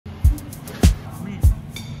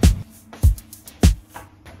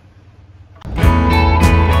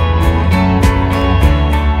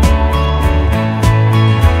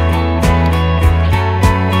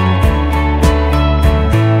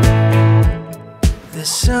the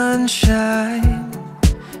sunshine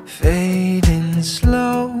fading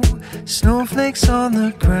slow, snowflakes on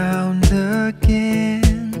the ground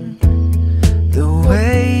again. The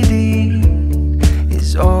waiting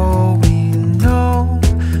is all we know.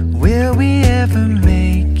 Will we ever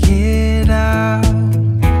make it out?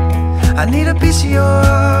 I need a piece of your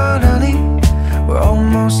heart, honey. We're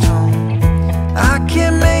almost home. I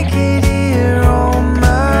can't make it here on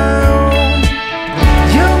my own.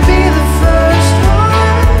 You'll be the first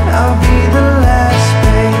one, I'll be the last,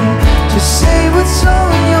 babe. Just say what's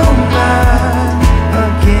on your mind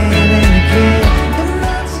again and again. And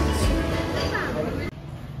that's it.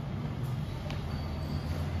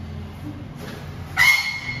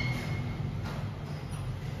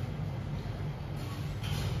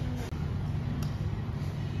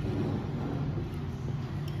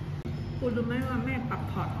 คุณรู้ไหมว่าแม่ปรับ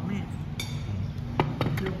พอร์ตของแม่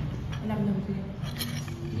ลำหนึ่งคือ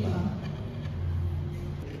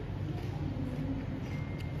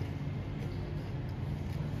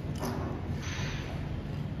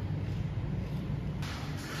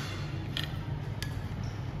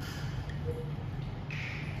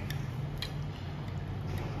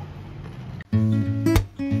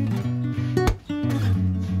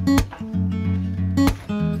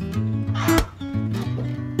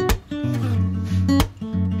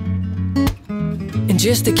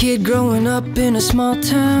Just a kid growing up in a small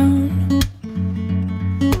town.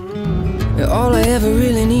 All I ever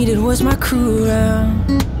really needed was my crew around.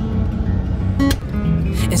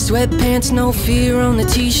 In sweatpants, no fear on the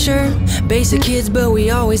t-shirt. Basic kids, but we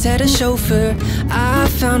always had a chauffeur. I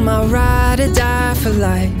found my ride or die for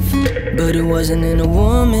life, but it wasn't in a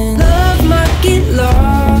woman. Love might get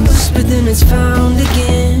lost, but then it's found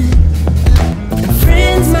again. And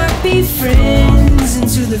friends might be friends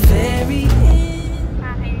into the very end.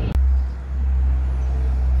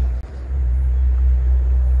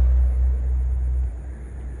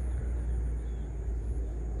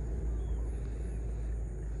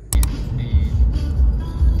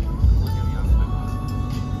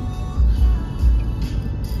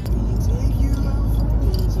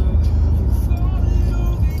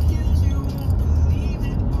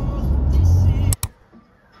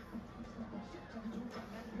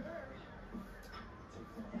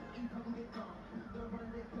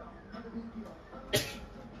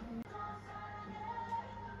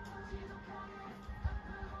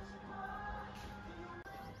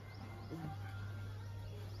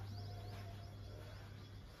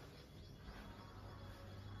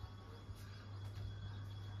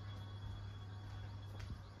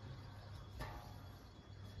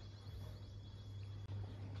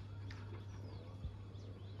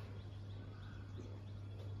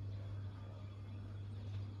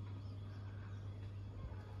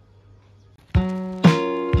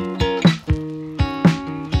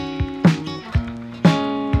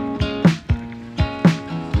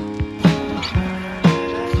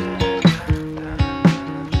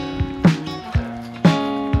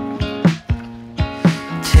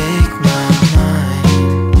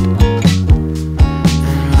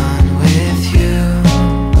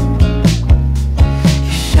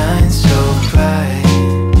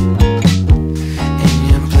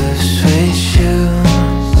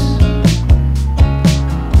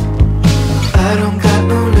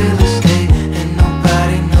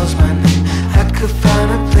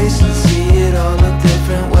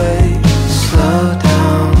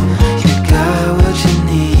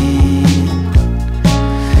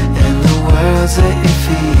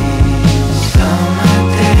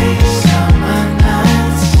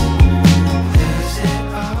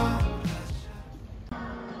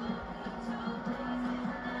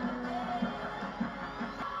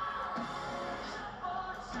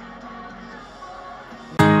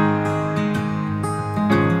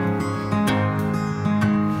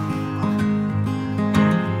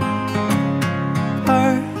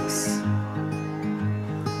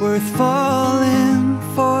 Worth falling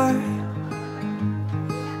for.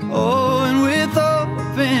 Oh, and with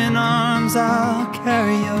open arms I'll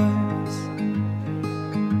carry yours.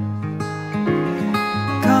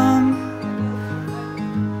 Come,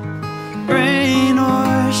 rain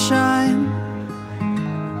or shine,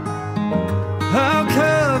 I'll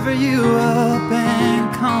cover you up and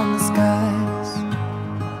calm the skies.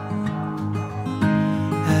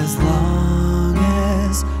 As long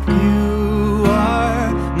as you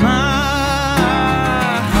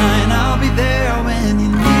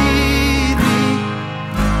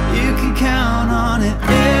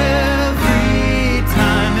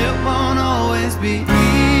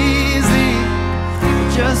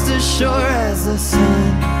sure as the sun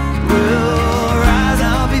will rise,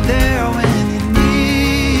 I'll be there when you need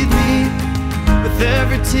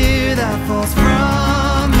that falls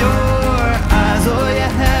from your eyes. Oh, you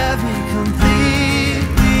have me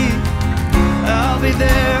completely. I'll be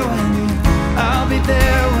there when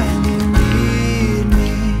you need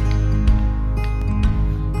me.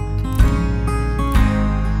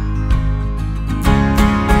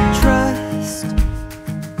 Trust,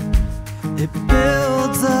 it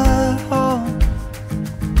builds a home,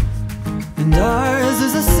 and ours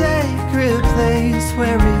is a sacred place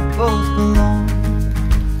where we both belong.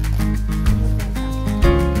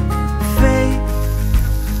 Faith,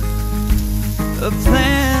 a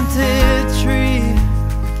planted tree.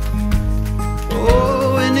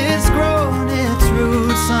 Oh, and it's grown its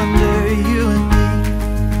roots under you and me.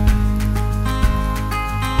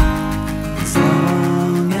 As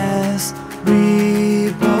long as we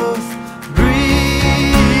both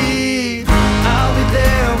breathe, I'll be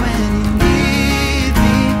there when you need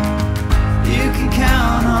me. You can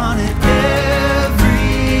count on it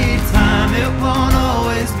every time. It won't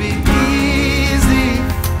always be easy,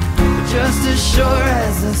 but just as sure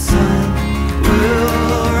as the sun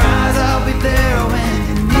will rise, I'll be there when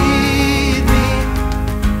you need me.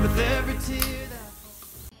 With every tear that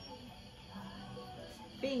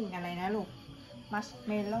ปิ้งอะไรนะลูก มัชเ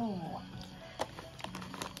มลโล่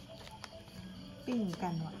ปิ้งกั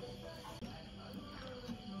นว่ะ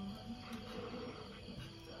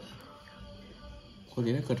คน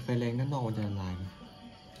นี้ถ้าเกิดไฟแรงด้านนอกมันจะละลายไหม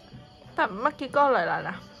แต่เมื่อกี้ก็อร่อยแล้ว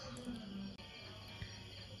นะ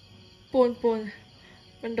ปูน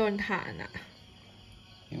มันโดนถ่านอะ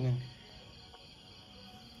นิดนึง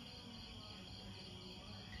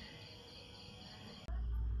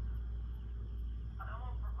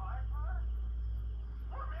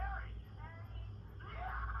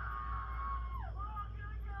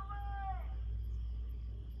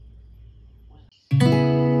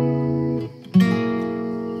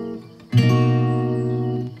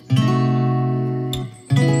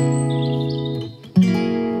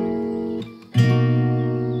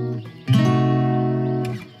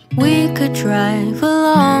We could drive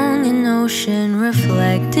along an ocean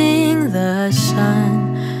reflecting the sun,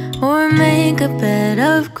 or make a bed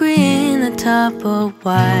of green atop a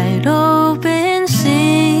wide open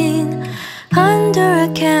scene. Under a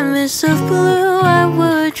canvas of blue, I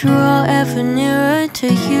would draw ever nearer to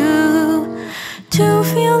you, to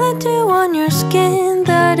feel the dew on your skin.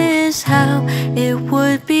 That is how it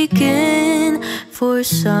would begin. For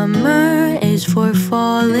summer is for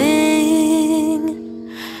falling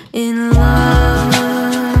in love.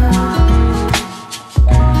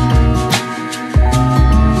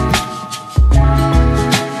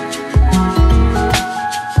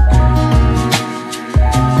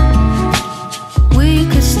 We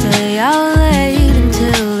could stay out late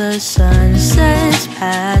until the sun sets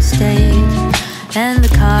past 8, and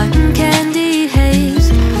the cotton candy haze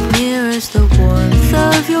mirrors the warmth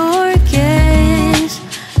of your gaze.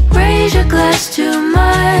 Raise your glass to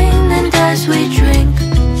mine, and as we drink,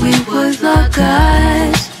 we would lock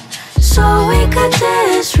eyes, so we could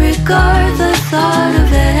disregard the thought of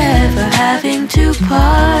ever having to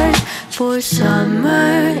part. For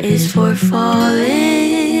summer is for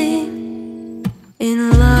falling in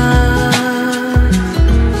love.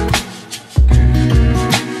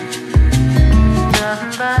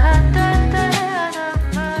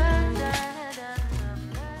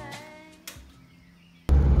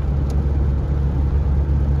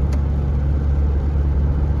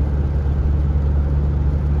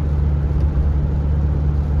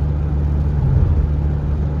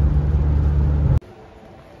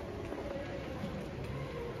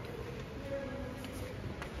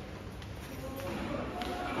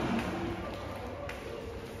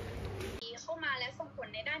เข้ามาและส่งผล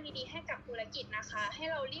ในด้านดีๆให้กับธุรกิจนะคะให้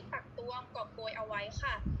เรารีบปักตวงกอบโกยเอาไว้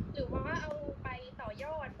ค่ะหรือว่าเอาไปต่อย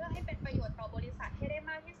อดเพื่อให้เป็นประโยชน์ต่อบริษัทให้ได้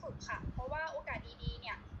มากที่สุดค่ะเพราะว่าโอกาสดีๆเ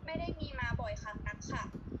นี่ยไม่ได้มีมาบ่อยครั้งนักค่ะ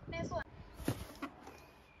ในส่วน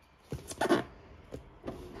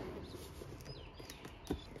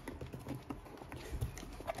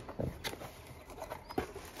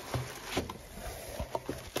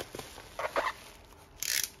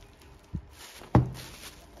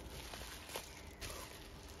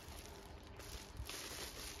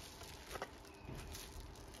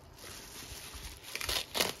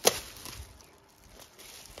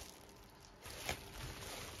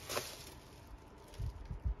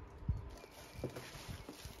We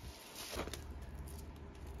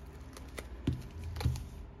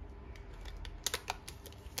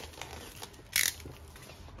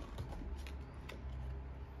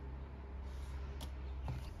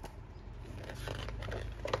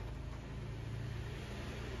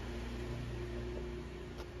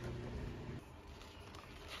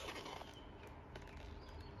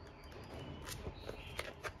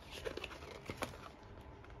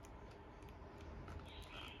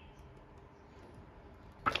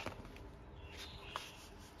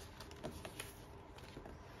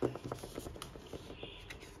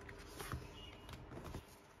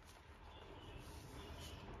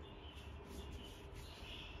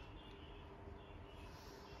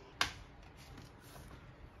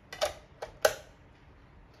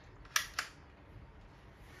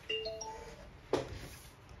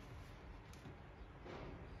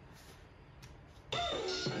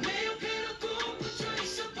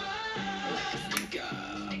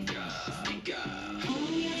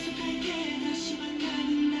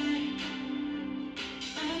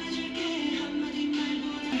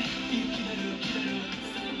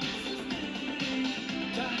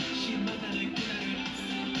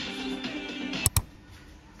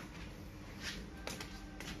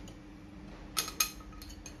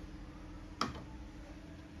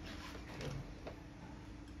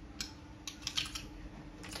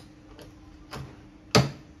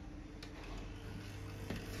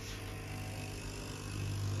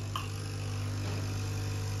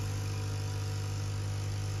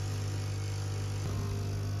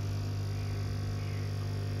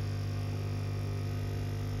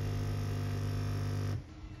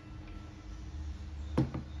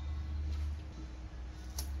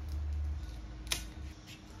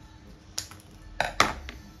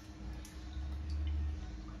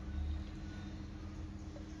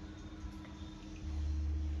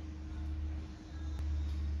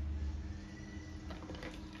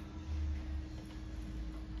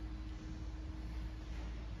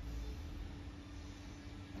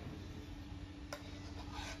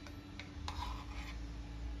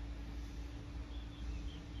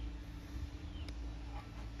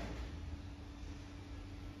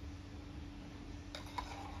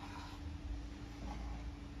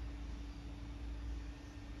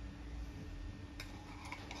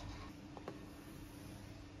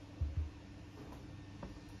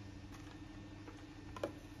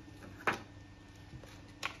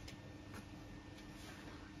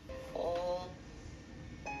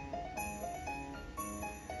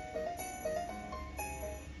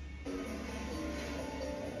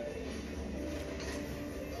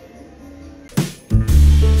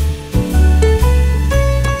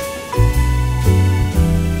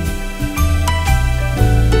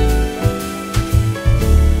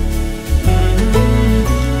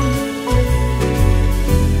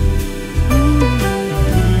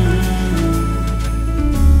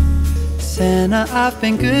Santa, I've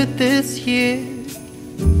been good this year.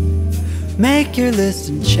 Make your list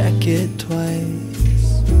and check it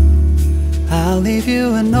twice. I'll leave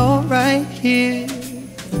you a note right here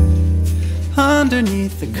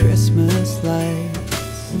underneath the Christmas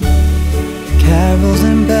lights. Carols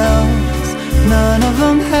and bells, none of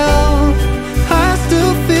them help. I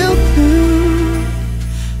still feel blue.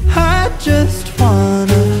 I just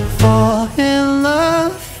wanna fall in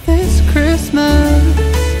love this Christmas.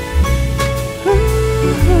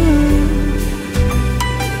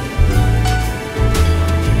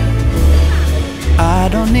 I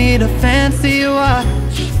don't need a fancy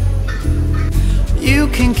watch. You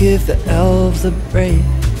can give the elves a break.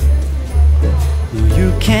 No,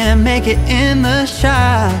 you can't make it in the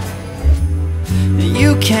shop.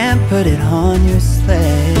 You can't put it on your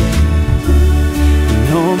sleigh. You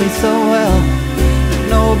know me so well that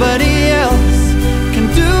nobody else can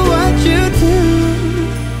do